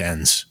the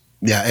Sens.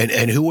 Yeah,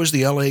 and who was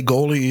the LA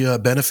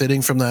goalie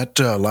benefiting from that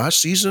last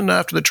season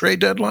after the trade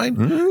deadline?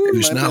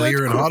 Who's now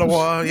here in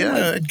Ottawa?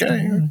 Yeah,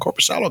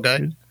 Korpisalo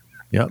guy.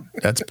 Yep,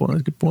 that's a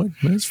good point.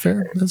 That's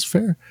fair.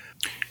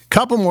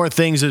 Couple more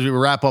things as we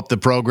wrap up the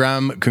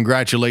program.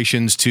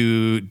 Congratulations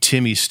to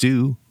Timmy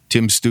Stu.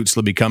 Tim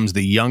Stützle becomes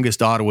the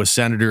youngest Ottawa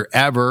Senator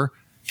ever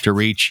to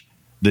reach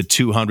the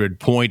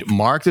 200-point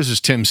mark. This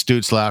is Tim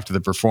Stützle after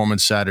the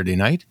performance Saturday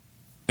night.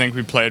 I think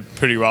we played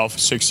pretty well for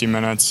 60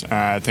 minutes.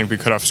 I think we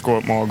could have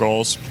scored more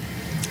goals.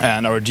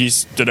 And our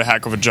Ds did a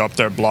heck of a job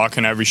there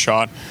blocking every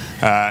shot.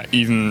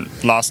 Even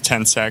last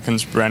 10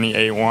 seconds, Brenny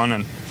A1,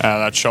 and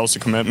that shows the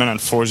commitment. And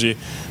Forsey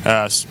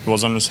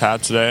was on his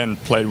hat today and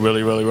played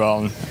really, really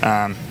well.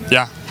 And,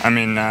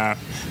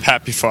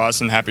 happy for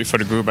us and happy for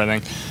the group, I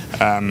think.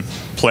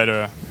 Played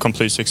a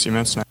complete 60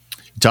 minutes now.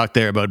 Talked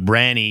there about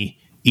Branny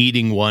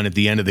eating one at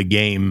the end of the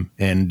game,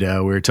 and we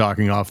were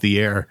talking off the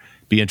air.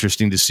 Be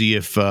interesting to see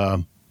if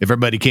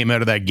everybody came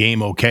out of that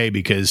game okay,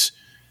 because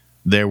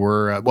there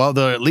were, there'll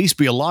at least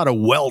be a lot of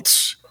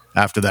welts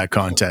after that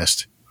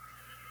contest.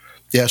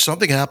 Yeah,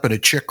 something happened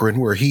at Chychrun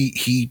where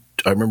I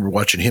remember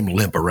watching him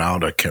limp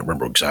around. I can't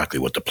remember exactly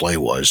what the play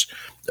was.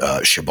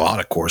 Shabbat,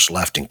 of course,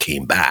 left and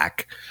came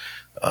back.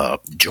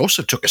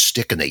 Joseph took a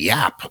stick in the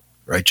yap,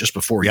 right, just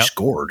before he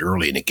scored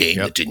early in the game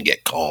that didn't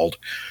get called.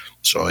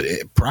 So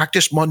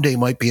practice Monday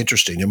might be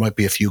interesting. There might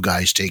be a few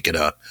guys taking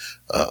a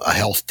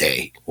health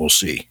day. We'll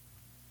see.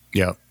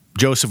 Yeah.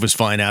 Joseph was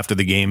fine after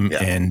the game,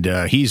 and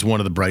he's one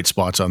of the bright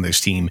spots on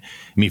this team.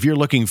 If you're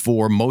looking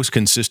for most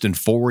consistent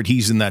forward,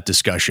 he's in that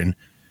discussion.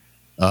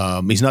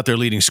 He's not their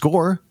leading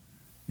scorer.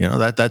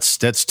 That's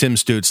Tim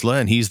Stützle,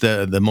 and he's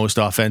the most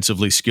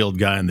offensively skilled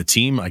guy on the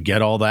team. I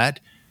get all that.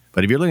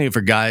 But if you're looking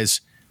for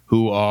guys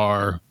who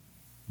are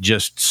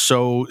just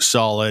so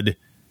solid,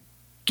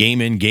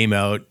 game in, game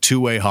out,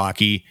 two-way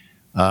hockey,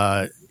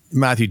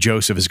 Matthew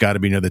Joseph has got to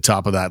be near the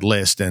top of that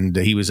list, and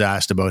he was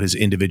asked about his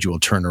individual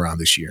turnaround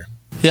this year.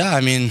 Yeah,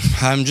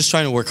 I'm just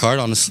trying to work hard,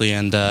 honestly,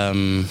 and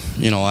I'm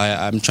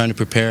trying to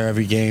prepare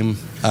every game.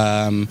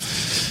 Go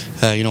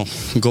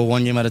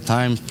one game at a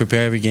time,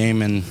 prepare every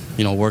game, and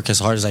work as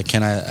hard as I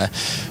can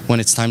when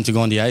it's time to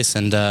go on the ice.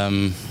 And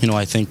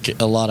I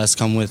think a lot has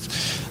come with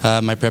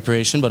my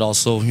preparation, but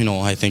also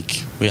I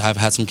think we have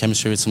had some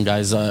chemistry with some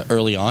guys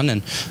early on,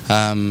 and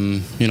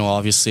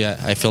obviously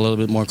I feel a little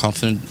bit more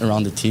confident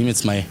around the team.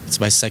 It's my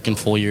second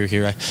full year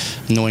here,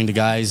 knowing the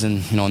guys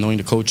and knowing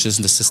the coaches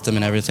and the system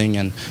and everything,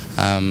 and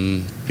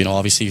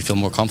obviously you feel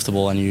more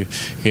comfortable and you're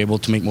able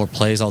to make more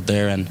plays out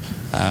there. And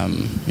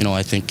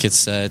I think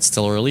it's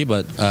still early,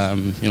 but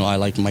I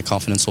like my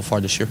confidence so far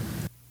this year.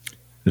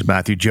 There's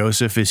Matthew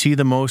Joseph. Is he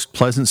the most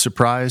pleasant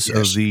surprise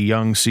of the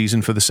young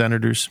season for the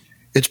Senators?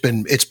 It's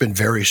been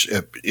very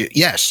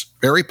yes,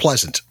 very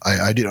pleasant.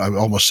 I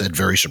almost said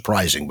very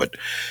surprising, but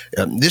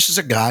this is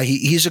a guy.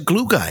 He's a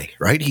glue guy,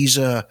 right? He's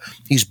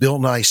Bill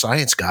Nye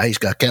science guy. He's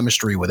got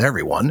chemistry with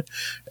everyone,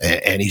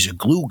 and he's a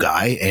glue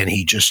guy. And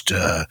he just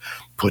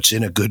puts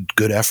in a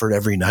good effort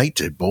every night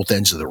at both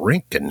ends of the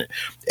rink, and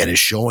is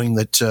showing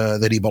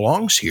that he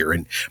belongs here.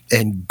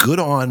 And good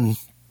on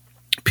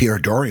Pierre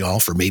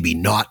Dorion for maybe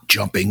not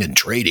jumping and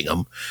trading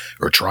him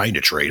or trying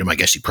to trade him. I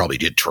guess he probably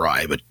did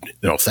try, but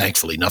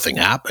thankfully nothing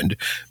happened,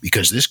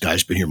 because this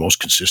guy's been your most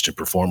consistent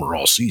performer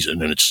all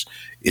season, and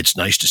it's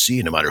nice to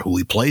see. No matter who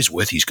he plays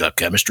with, he's got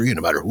chemistry, and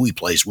no matter who he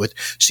plays with,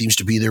 seems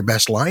to be their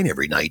best line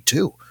every night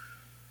too.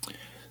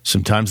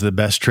 Sometimes the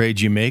best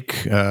trades you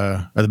make,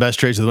 or the best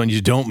trades are the ones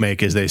you don't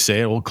make, as they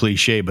say. A little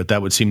cliche, but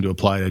that would seem to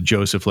apply to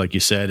Joseph, like you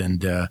said.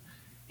 And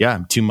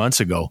 2 months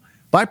ago,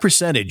 by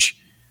percentage,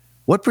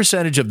 what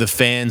percentage of the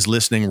fans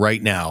listening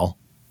right now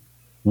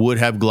would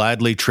have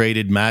gladly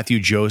traded Matthew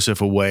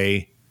Joseph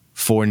away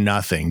for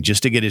nothing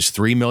just to get his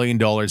 $3 million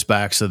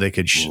back so they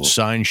could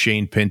sign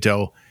Shane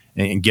Pinto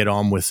and get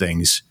on with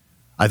things?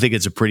 I think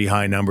it's a pretty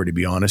high number, to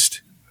be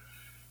honest.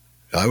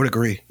 I would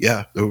agree.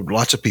 Yeah, there were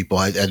lots of people.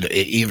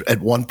 At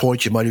one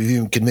point, you might have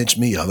even convinced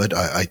me of it.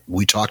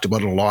 We talked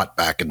about it a lot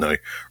back in the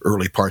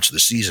early parts of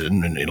the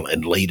season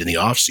and late in the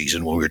off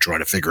season when we were trying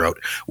to figure out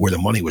where the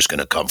money was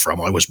going to come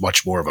from. I was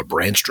much more of a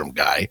Brandstrom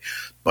guy,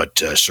 but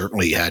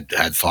certainly had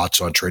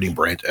thoughts on trading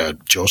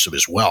Joseph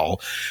as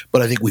well.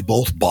 But I think we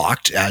both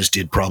balked, as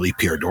did probably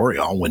Pierre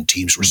Dorion, when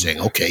teams were saying,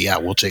 "Okay, yeah,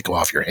 we'll take him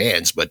off your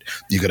hands, but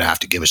you're going to have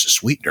to give us a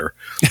sweetener."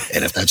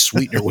 And if that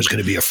sweetener was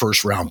going to be a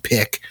first round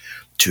pick,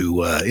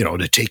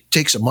 to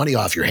take some money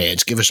off your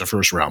hands, give us a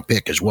first round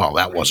pick as well.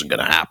 That wasn't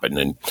going to happen,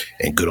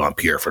 and good on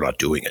Pierre for not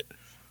doing it.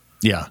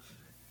 Yeah,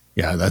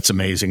 that's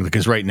amazing,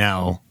 because right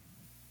now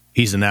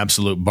he's an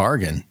absolute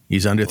bargain.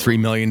 He's under $3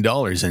 million,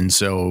 and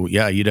so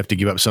you'd have to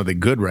give up something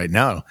good right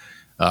now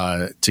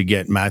to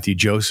get Matthew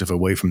Joseph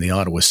away from the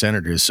Ottawa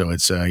Senators. So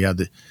it's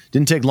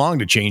didn't take long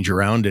to change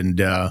around,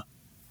 and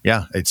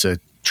it's a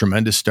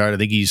tremendous start. I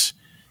think he's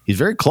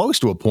very close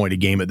to a point a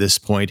game at this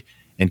point,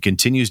 and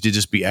continues to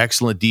just be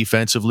excellent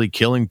defensively,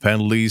 killing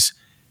penalties.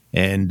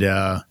 And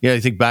I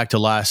think back to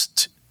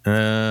last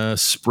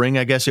spring,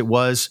 I guess it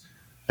was.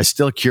 I'm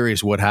still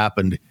curious what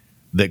happened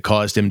that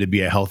caused him to be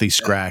a healthy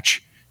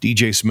scratch.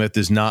 DJ Smith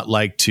does not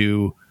like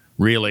to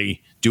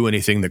really do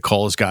anything that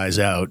calls guys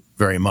out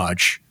very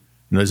much.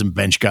 He doesn't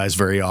bench guys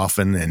very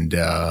often, and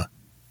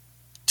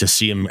to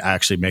see him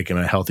actually make him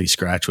a healthy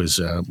scratch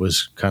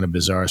was kind of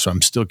bizarre. So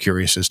I'm still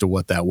curious as to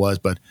what that was,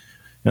 but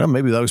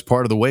maybe that was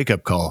part of the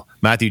wake-up call.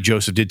 Matthew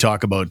Joseph did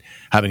talk about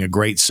having a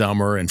great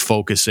summer and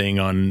focusing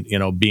on,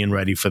 being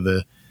ready for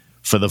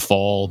the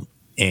fall.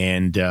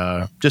 And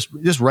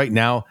just right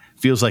now,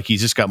 feels like he's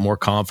just got more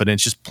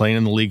confidence, just playing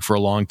in the league for a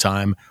long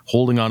time,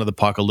 holding onto the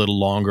puck a little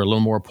longer, a little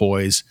more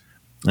poise.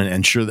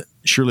 And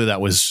surely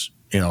that was,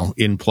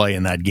 in play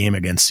in that game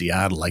against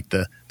Seattle. Like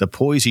the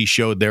poise he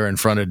showed there in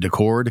front of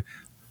Decord,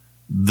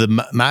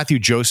 the Matthew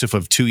Joseph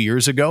of 2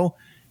 years ago,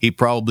 he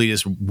probably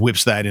just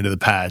whips that into the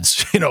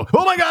pads. Oh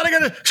my God, I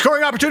got a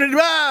scoring opportunity.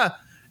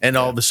 And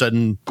all of a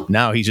sudden,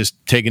 now he's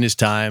just taking his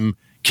time,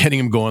 getting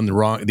him going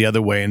the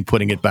other way and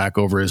putting it back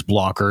over his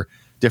blocker.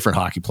 Different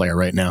hockey player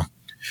right now.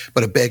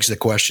 But it begs the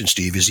question,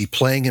 Steve, is he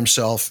playing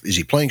so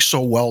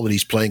well that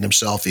he's playing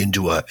himself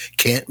into a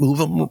can't move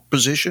him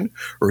position?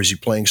 Or is he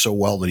playing so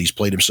well that he's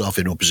played himself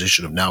into a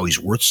position of now he's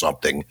worth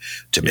something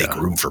to make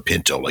room for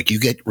Pinto? Like, you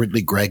get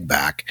Ridley Gregg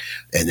back,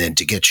 and then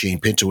to get Shane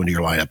Pinto into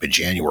your lineup in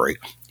January,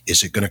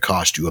 is it going to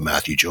cost you a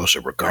Matthew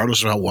Joseph,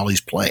 regardless of how well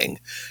he's playing?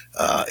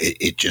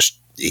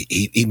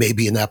 He may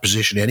be in that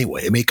position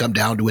anyway. It may come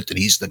down to it that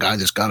he's the guy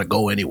that's got to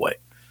go anyway.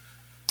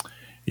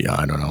 Yeah,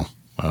 I don't know.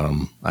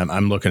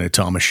 I'm looking at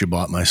Thomas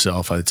Chabot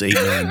myself. It's $8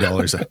 million.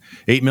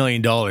 $8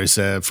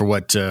 million for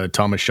what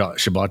Thomas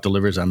Chabot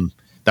delivers.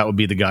 That would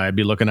be the guy I'd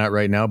be looking at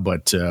right now.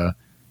 But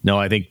no,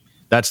 I think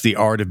that's the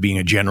art of being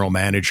a general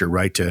manager,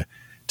 right?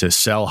 To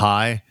sell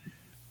high,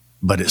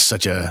 but it's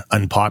such a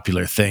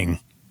unpopular thing.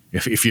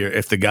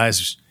 If the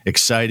guy's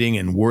exciting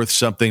and worth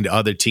something to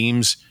other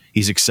teams,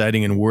 he's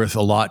exciting and worth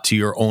a lot to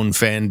your own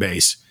fan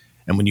base.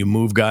 And when you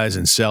move guys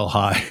and sell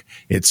high,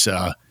 it's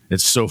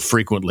so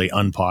frequently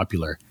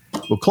unpopular.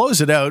 We'll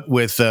close it out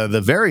with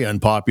the very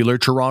unpopular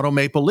Toronto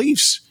Maple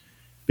Leafs,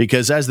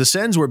 because as the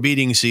Sens were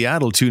beating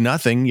Seattle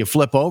 2-0, you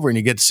flip over and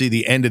you get to see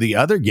the end of the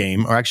other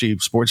game, or actually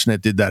Sportsnet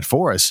did that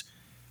for us.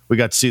 We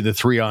got to see the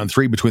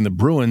 3-on-3 between the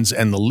Bruins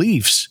and the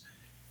Leafs,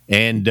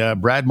 and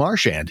Brad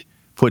Marchand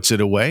puts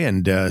it away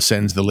and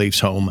sends the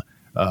Leafs home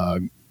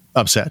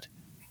upset.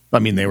 I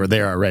mean, they were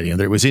there already, and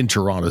it was in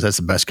Toronto. That's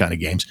the best kind of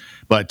games.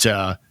 But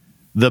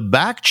the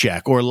back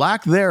check, or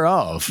lack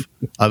thereof,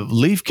 of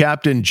Leaf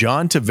captain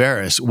John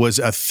Tavares was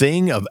a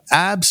thing of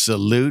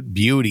absolute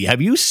beauty. Have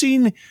you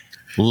seen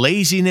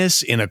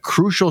laziness in a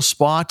crucial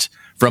spot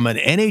from an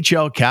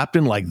NHL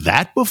captain like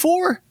that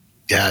before?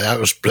 Yeah, that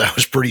was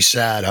pretty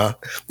sad, huh?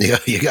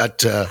 You got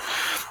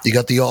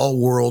the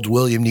all-world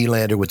William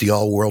Nylander with the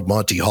all-world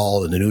Monty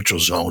Hall in the neutral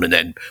zone, and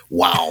then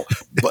wow,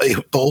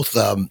 both.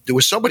 There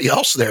was somebody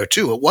else there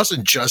too. It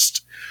wasn't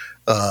just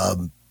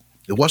Tavares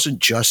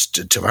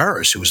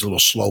who was a little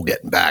slow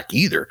getting back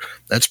either.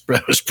 That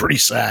was pretty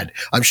sad.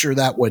 I'm sure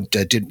that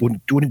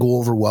wouldn't go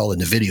over well in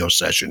the video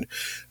session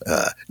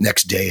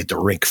next day at the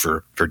rink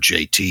for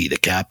JT, the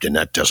captain.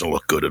 That doesn't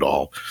look good at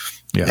all.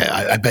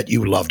 Yeah, I bet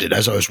you loved it.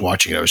 As I was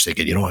watching it, I was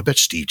thinking, I bet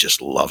Steve just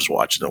loves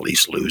watching the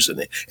Leafs lose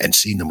and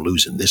seeing them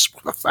lose in this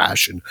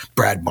fashion.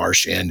 Brad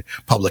Marchand,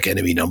 public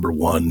enemy number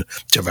one.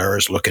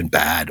 Tavares looking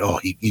bad. Oh,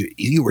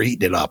 you were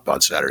eating it up on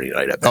Saturday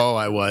night, I bet. Oh,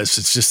 I was.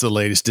 It's just the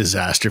latest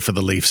disaster for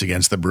the Leafs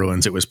against the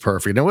Bruins. It was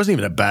perfect. It wasn't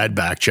even a bad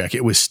back check.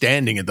 It was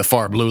standing at the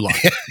far blue line.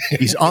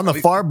 He's on the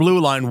far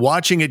blue line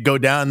watching it go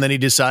down, and then he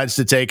decides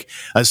to take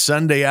a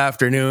Sunday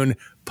afternoon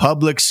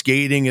public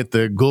skating at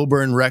the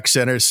Goulburn Rec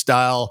Center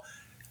style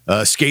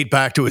skate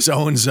back to his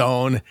own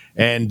zone,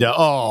 and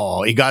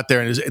he got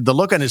there, and the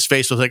look on his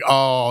face was like,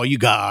 "Oh, you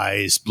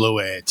guys blew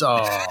it."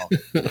 Oh,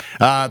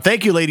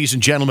 thank you, ladies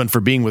and gentlemen,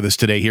 for being with us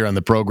today here on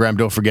the program.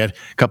 Don't forget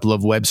a couple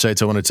of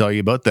websites I want to tell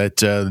you about. That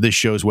this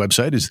show's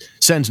website is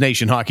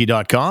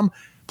sensnationhockey.com.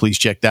 Please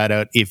check that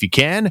out if you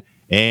can,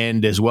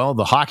 and as well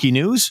the hockey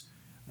news.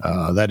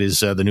 That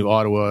is the new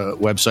Ottawa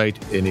website,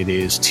 and it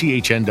is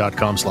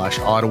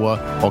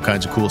thn.com/Ottawa. All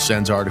kinds of cool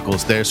Sens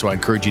articles there, so I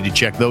encourage you to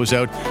check those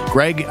out.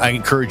 Greg, I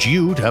encourage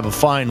you to have a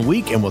fine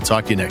week, and we'll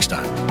talk to you next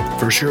time.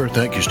 For sure.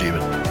 Thank you,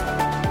 Stephen.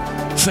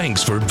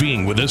 Thanks for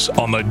being with us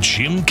on the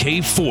Jim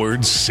K.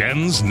 Ford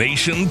Sens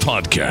Nation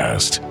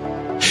podcast.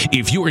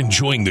 If you're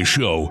enjoying the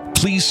show,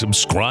 please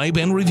subscribe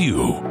and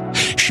review.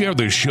 Share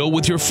the show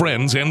with your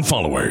friends and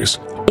followers,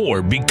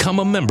 or become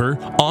a member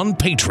on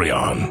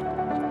Patreon.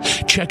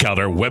 Check out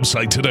our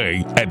website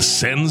today at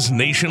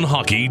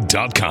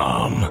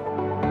sensnationhockey.com.